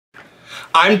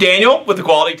I'm Daniel with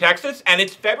Equality Texas, and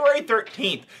it's February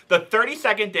 13th, the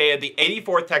 32nd day of the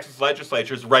 84th Texas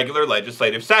Legislature's regular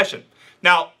legislative session.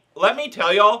 Now, let me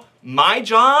tell y'all, my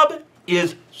job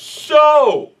is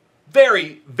so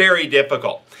very, very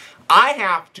difficult. I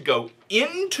have to go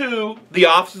into the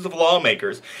offices of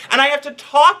lawmakers, and I have to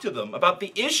talk to them about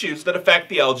the issues that affect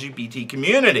the LGBT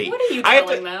community. What are you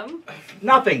telling them?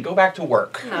 Nothing. Go back to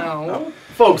work. No.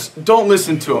 Folks, don't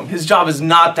listen to him. His job is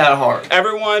not that hard.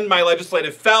 Everyone, my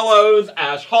legislative fellows,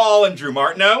 Ash Hall and Drew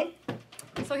Martineau.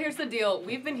 So here's the deal.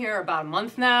 We've been here about a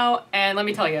month now, and let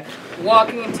me tell you,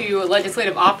 walking into a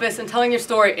legislative office and telling your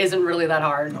story isn't really that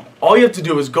hard. No. All you have to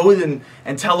do is go in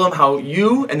and tell them how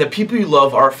you and the people you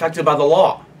love are affected by the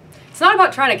law. It's not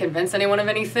about trying to convince anyone of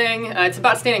anything. It's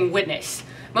about standing witness.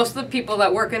 Most of the people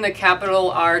that work in the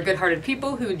Capitol are good-hearted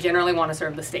people who generally want to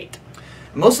serve the state.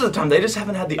 Most of the time, they just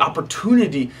haven't had the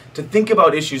opportunity to think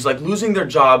about issues like losing their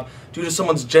job due to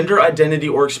someone's gender identity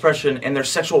or expression and their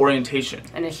sexual orientation.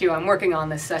 An issue I'm working on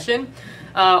this session.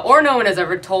 Or no one has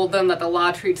ever told them that the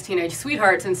law treats teenage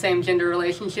sweethearts in same-gender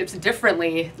relationships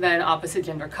differently than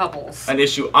opposite-gender couples. An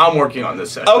issue I'm working on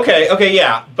this session. Okay,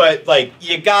 yeah, but, like,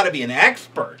 you gotta be an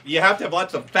expert. You have to have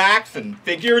lots of facts and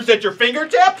figures at your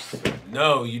fingertips?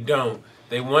 No, you don't.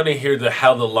 They want to hear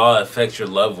how the law affects your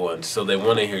loved ones, so they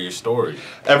want to hear your story.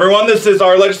 Everyone, this is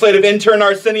our legislative intern,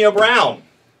 Arsenio Brown.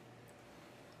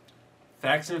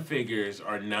 Facts and figures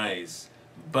are nice,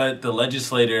 but the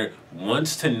legislator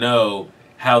wants to know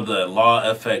how the law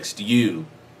affects you,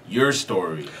 your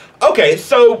story. Okay,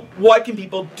 so what can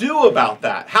people do about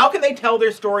that? How can they tell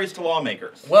their stories to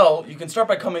lawmakers? Well, you can start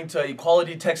by coming to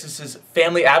Equality Texas's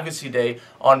Family Advocacy Day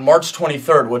on March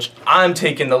 23rd, which I'm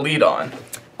taking the lead on.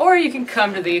 Or you can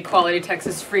come to the Equality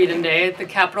Texas Freedom Day at the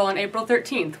Capitol on April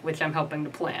 13th, which I'm helping to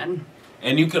plan.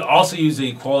 And you could also use the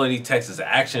Equality Texas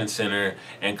Action Center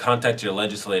and contact your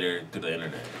legislator through the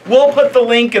internet. We'll put the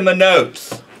link in the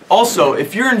notes. Also,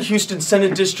 if you're in Houston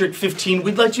Senate District 15,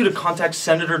 we'd like you to contact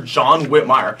Senator Sen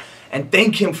Whitmire and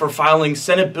thank him for filing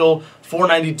Senate Bill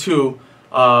 492,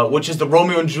 which is the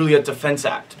Romeo and Juliet Defense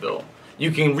Act bill.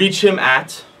 You can reach him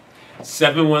at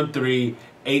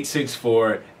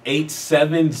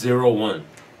 713-864-8701.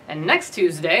 And next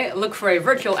Tuesday, look for a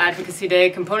virtual advocacy day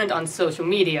component on social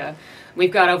media. We've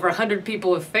got over 100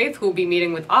 people of faith who will be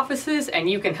meeting with offices, and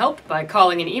you can help by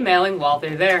calling and emailing while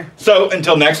they're there. So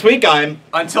until next week, I'm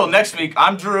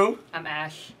Drew. I'm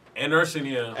Ash. And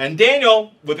Arsenio. And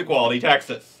Daniel with Equality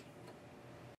Texas.